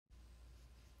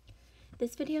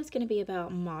This video is going to be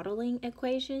about modeling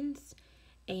equations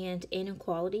and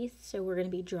inequalities. So we're going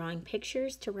to be drawing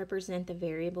pictures to represent the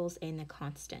variables and the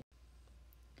constant.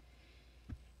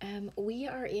 We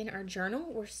are in our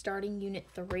journal. We're starting Unit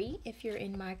 3 if you're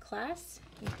in my class.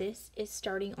 This is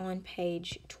starting on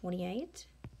page 28.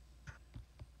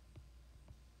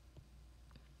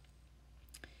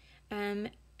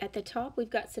 At the top, we've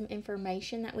got some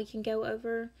information that we can go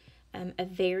over. A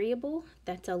variable,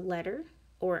 that's a letter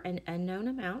or an unknown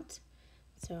amount.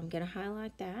 So I'm going to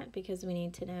highlight that because we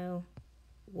need to know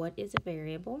what is a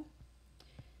variable.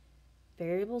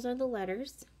 Variables are the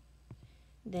letters.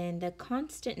 Then the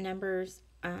constant numbers,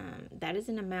 that is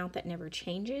an amount that never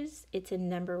changes. It's a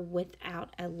number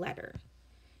without a letter.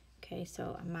 Okay,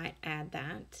 so I might add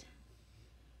that.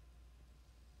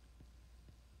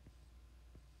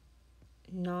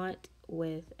 Not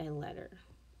with a letter.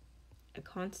 A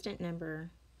constant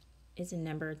number is a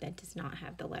number that does not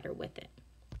have the letter with it.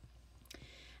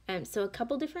 So a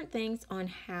couple different things on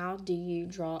how do you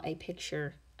draw a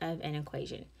picture of an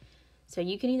equation. So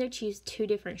you can either choose two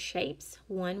different shapes.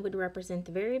 One would represent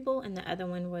the variable and the other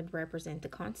one would represent the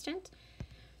constant.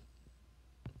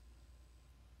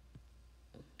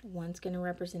 One's going to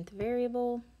represent the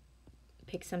variable.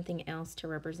 Pick something else to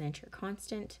represent your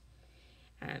constant.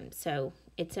 So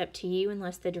it's up to you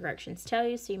unless the directions tell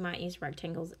you. So you might use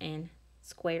rectangles and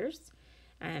squares.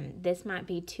 This might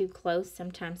be too close.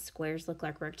 Sometimes squares look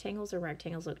like rectangles or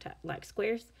rectangles look like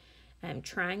squares.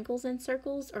 Triangles and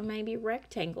circles, or maybe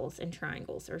rectangles and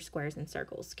triangles, or squares and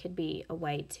circles could be a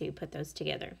way to put those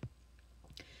together.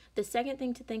 The second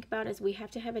thing to think about is we have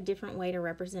to have a different way to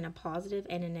represent a positive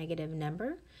and a negative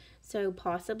number. So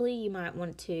possibly you might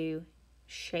want to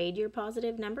shade your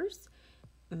positive numbers,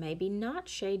 maybe not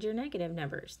shade your negative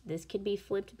numbers. This could be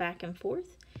flipped back and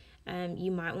forth.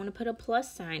 You might want to put a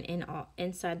plus sign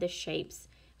inside the shapes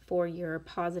for your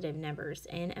positive numbers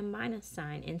and a minus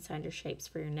sign inside your shapes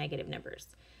for your negative numbers.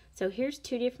 So here's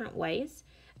two different ways.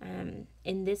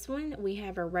 In this one, we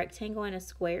have a rectangle and a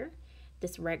square.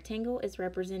 This rectangle is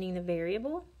representing the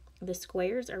variable. The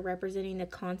squares are representing the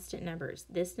constant numbers.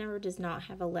 This number does not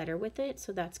have a letter with it,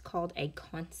 so that's called a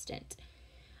constant.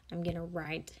 I'm going to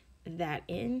write that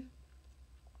in.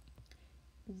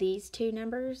 These two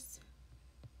numbers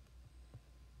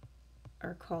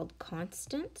are called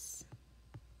constants.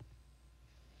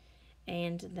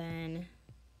 And then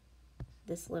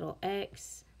this little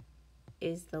x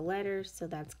is the letter, so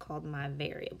that's called my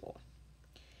variable.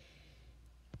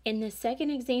 In the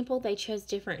second example, they chose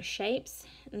different shapes.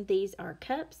 These are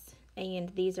cups, and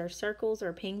these are circles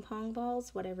or ping pong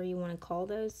balls, whatever you want to call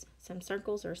those. Some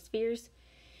circles or spheres.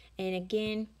 And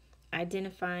again,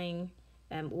 identifying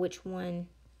which one,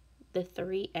 the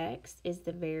 3x is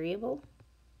the variable.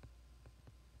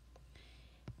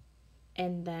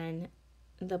 And then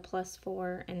the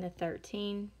 +4 and the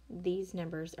 13, these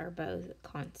numbers are both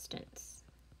constants.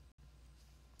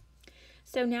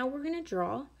 So now we're going to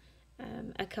draw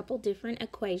a couple different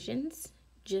equations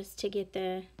just to get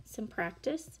some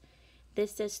practice.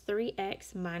 This says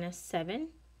 3x minus 7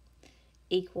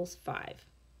 equals 5.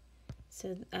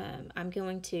 So I'm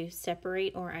going to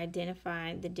separate or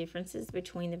identify the differences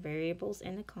between the variables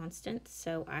and the constants.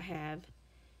 So I have,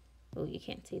 oh, you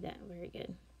can't see that very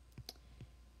good.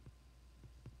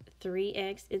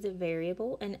 3x is a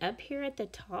variable, and up here at the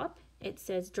top it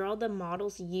says draw the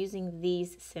models using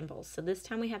these symbols. So this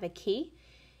time we have a key.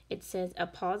 It says a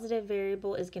positive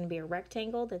variable is going to be a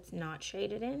rectangle that's not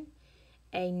shaded in.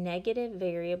 A negative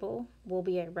variable will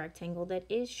be a rectangle that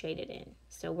is shaded in.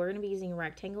 So we're going to be using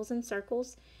rectangles and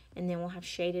circles, and then we'll have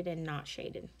shaded and not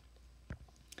shaded.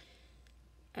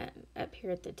 Up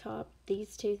here at the top,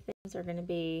 these two things are going to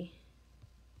be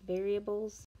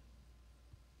variables.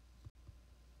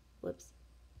 Whoops.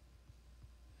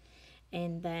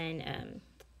 And then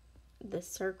the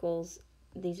circles,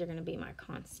 these are going to be my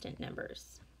constant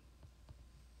numbers.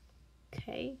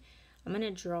 Okay, I'm going to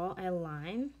draw a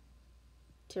line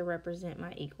to represent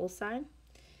my equal sign.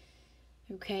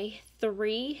 Okay,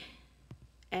 3x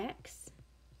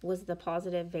was the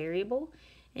positive variable.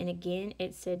 And again,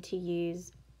 it said to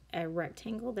use a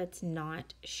rectangle that's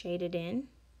not shaded in.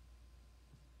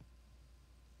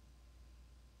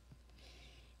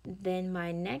 Then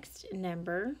my next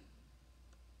number,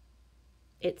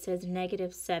 it says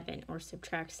 -7 or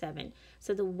subtract 7.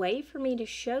 So the way for me to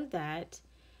show that,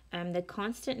 the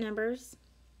constant numbers,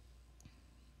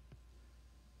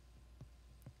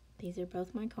 these are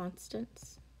both my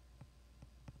constants.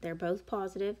 They're both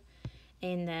positive,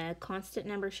 and the constant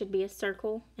number should be a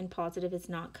circle, and positive is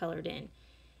not colored in.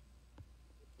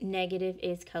 negative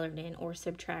is colored in or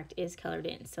subtract is colored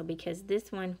in. So because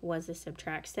this one was a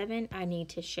subtract 7, I need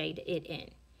to shade it in.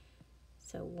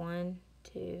 So 1,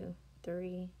 2,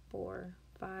 3, 4,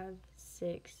 5,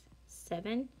 6,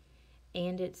 7.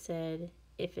 And it said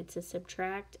if it's a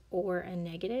subtract or a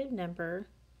negative number,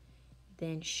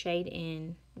 then shade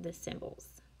in the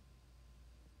symbols.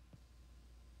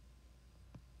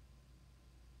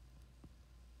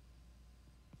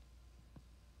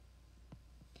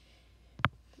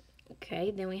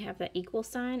 Okay, then we have the equal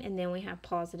sign, and then we have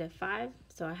 +5.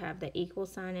 So I have the equal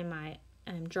sign in my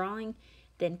drawing.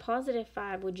 Then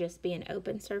 +5 would just be an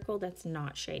open circle that's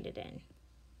not shaded in.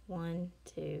 1,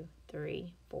 2,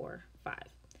 3, 4, 5.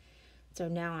 So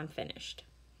now I'm finished.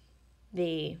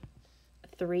 The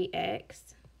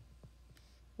 3x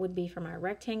would be for my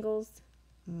rectangles,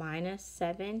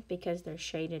 -7 because they're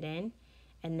shaded in,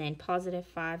 and then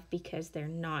 +5 because they're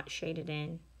not shaded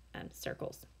in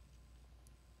circles.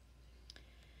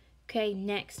 Okay,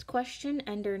 next question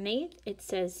underneath, it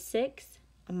says 6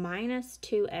 minus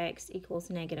 2x equals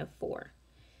 -4.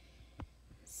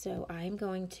 So I'm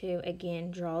going to,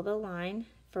 again, draw the line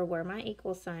for where my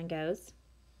equal sign goes.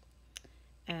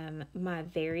 My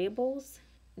variables,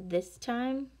 this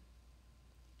time,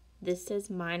 this says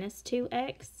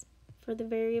 -2x for the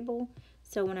variable.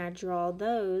 So when I draw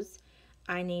those,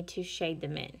 I need to shade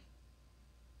them in.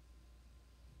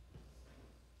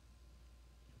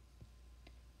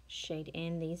 Shade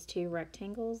in these two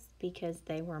rectangles because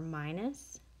they were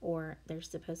minus, or they're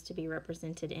supposed to be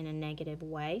represented in a negative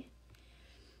way.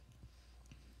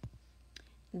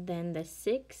 Then the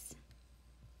 6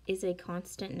 is a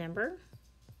constant number.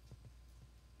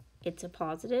 It's a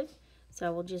positive, so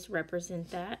I will just represent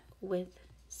that with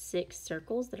 6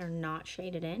 circles that are not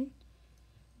shaded in.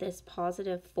 This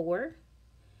the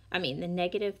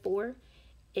 -4,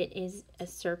 it is a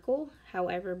circle.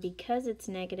 However, because it's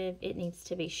negative, it needs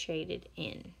to be shaded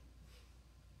in.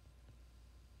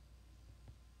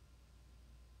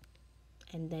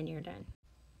 And then you're done.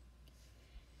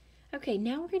 Okay,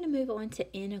 now we're going to move on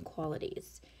to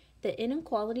inequalities. The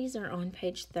inequalities are on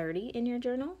page 30 in your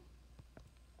journal.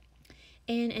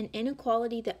 And an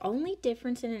inequality, the only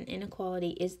difference in an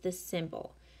inequality is the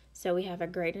symbol. So we have a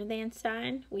greater than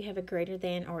sign, we have a greater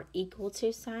than or equal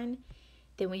to sign,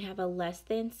 then we have a less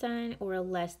than sign or a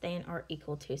less than or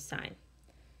equal to sign.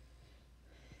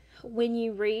 When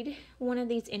you read one of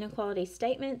these inequality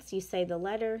statements, you say the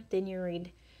letter, then you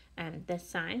read the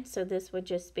sign. So this would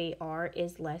just be r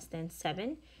is less than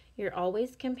 7. You're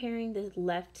always comparing the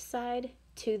left side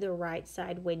to the right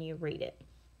side when you read it.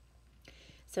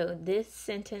 So this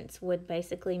sentence would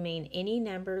basically mean any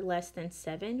number less than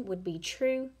 7 would be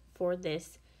true for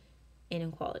this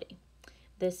inequality.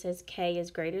 This says k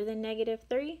is greater than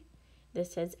 -3.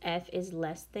 This says f is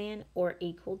less than or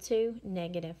equal to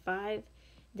 -5.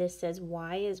 This says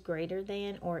y is greater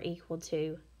than or equal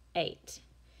to 8.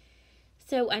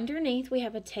 So underneath we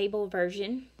have a table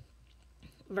version.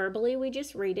 Verbally we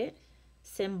just read it.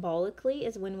 Symbolically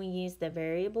is when we use the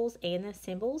variables and the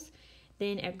symbols.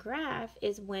 Then a graph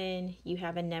is when you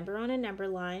have a number on a number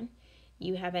line,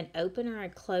 you have an open or a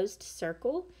closed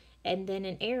circle, and then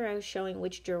an arrow showing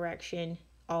which direction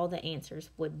all the answers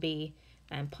would be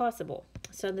possible.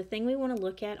 So the thing we want to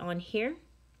look at on here,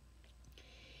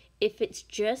 if it's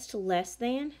just less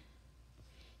than,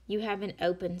 you have an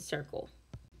open circle.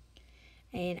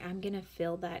 And I'm going to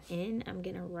fill that in. I'm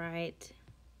going to write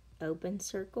open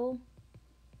circle.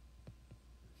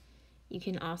 You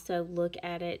can also look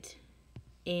at it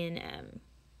in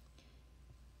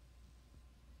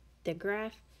the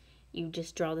graph. You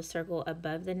just draw the circle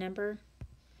above the number.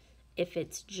 If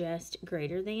it's just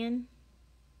greater than,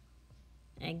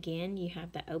 again, you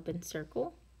have the open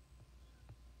circle.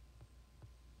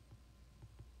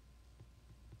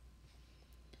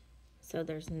 So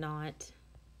there's not,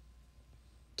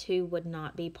 2 would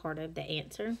not be part of the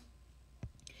answer.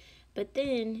 But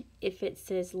then if it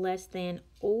says less than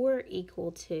or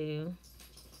equal to,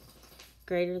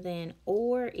 greater than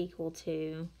or equal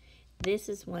to, this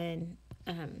is when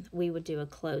we would do a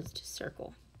closed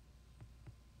circle.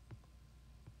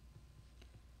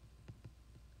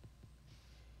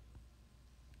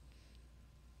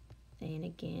 And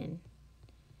again,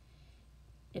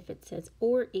 if it says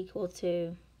or equal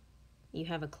to, you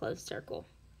have a closed circle.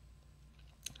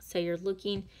 So you're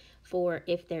looking for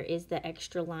if there is the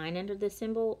extra line under the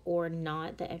symbol or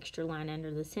not the extra line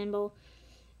under the symbol.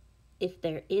 If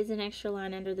there is an extra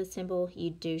line under the symbol, you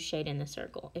do shade in the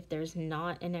circle. If there's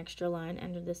not an extra line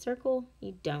under the circle,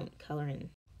 you don't color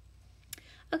in.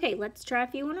 Okay, let's try a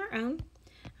few on our own.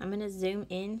 I'm going to zoom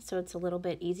in so it's a little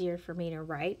bit easier for me to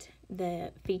write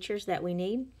the features that we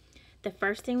need. The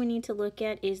first thing we need to look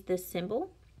at is the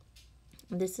symbol.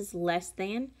 This is less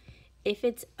than. If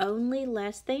it's only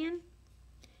less than,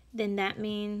 then that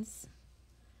means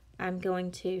I'm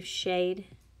going to shade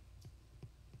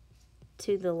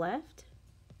to the left.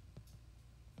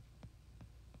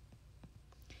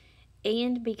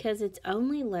 And because it's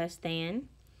only less than,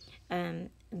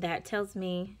 that tells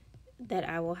me that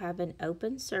I will have an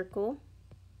open circle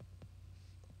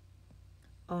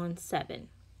on 7.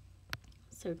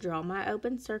 So draw my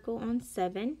open circle on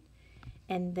 7,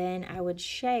 and then I would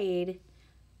shade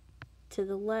to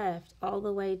the left all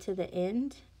the way to the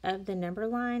end of the number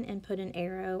line and put an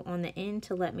arrow on the end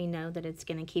to let me know that it's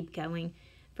going to keep going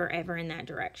forever in that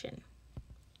direction.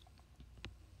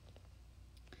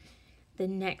 The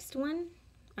next one,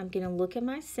 I'm going to look at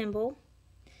my symbol.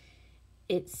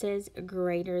 It says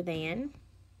greater than.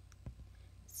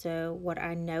 So what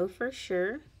I know for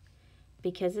sure,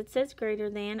 because it says greater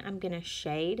than, I'm going to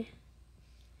shade.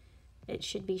 It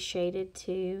should be shaded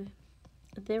to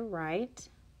the right.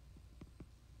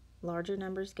 Larger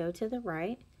numbers go to the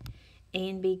right.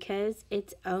 And because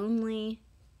it's only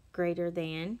greater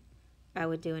than, I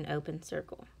would do an open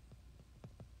circle.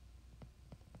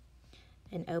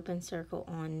 An open circle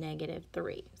on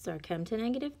 -3. So I come to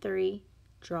 -3,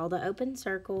 draw the open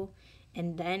circle,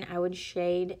 and then I would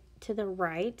shade to the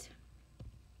right.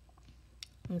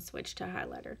 I'm going to switch to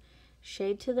highlighter.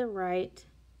 Shade to the right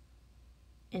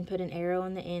and put an arrow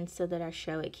on the end so that I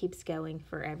show it keeps going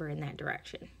forever in that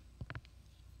direction.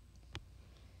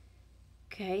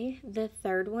 Okay, the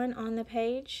third one on the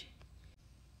page,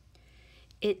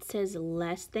 it says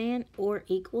less than or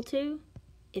equal to.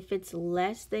 If it's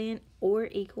less than or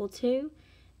equal to,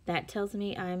 that tells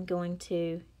me I'm going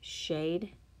to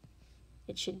shade.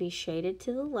 It should be shaded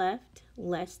to the left.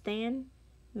 Less than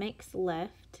makes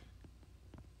left.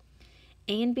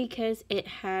 And because it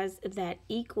has that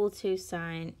equal to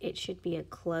sign, it should be a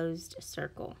closed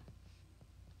circle.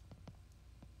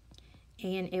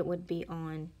 And it would be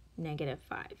on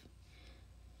 -5.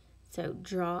 So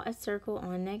draw a circle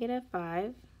on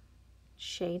 -5,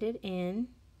 shade it in.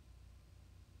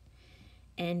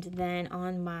 And then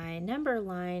on my number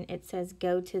line, it says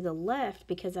go to the left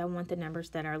because I want the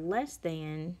numbers that are less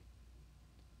than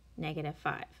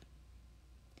 -5.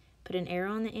 Put an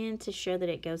arrow on the end to show that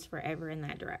it goes forever in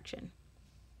that direction.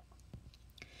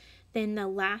 Then the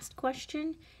last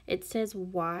question, it says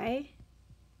y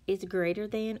is greater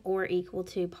than or equal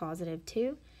to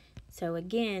 +2. So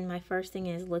again, my first thing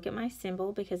is look at my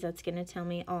symbol because that's going to tell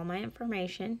me all my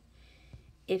information.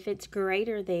 If it's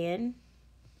greater than,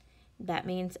 that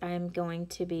means I'm going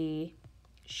to be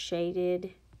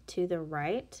shaded to the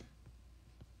right.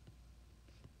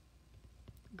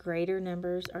 Greater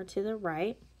numbers are to the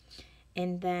right.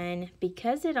 And then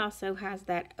because it also has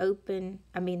that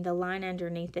the line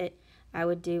underneath it, I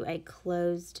would do a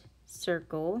closed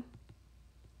circle.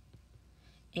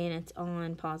 And it's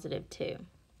on +2.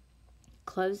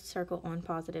 Closed circle on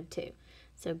 +2.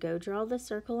 So go draw the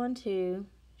circle on 2,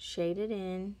 shade it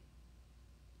in.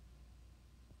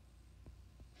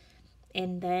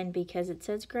 And then because it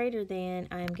says greater than,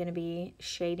 I'm going to be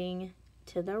shading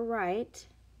to the right.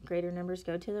 Greater numbers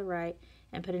go to the right,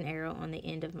 and put an arrow on the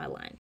end of my line.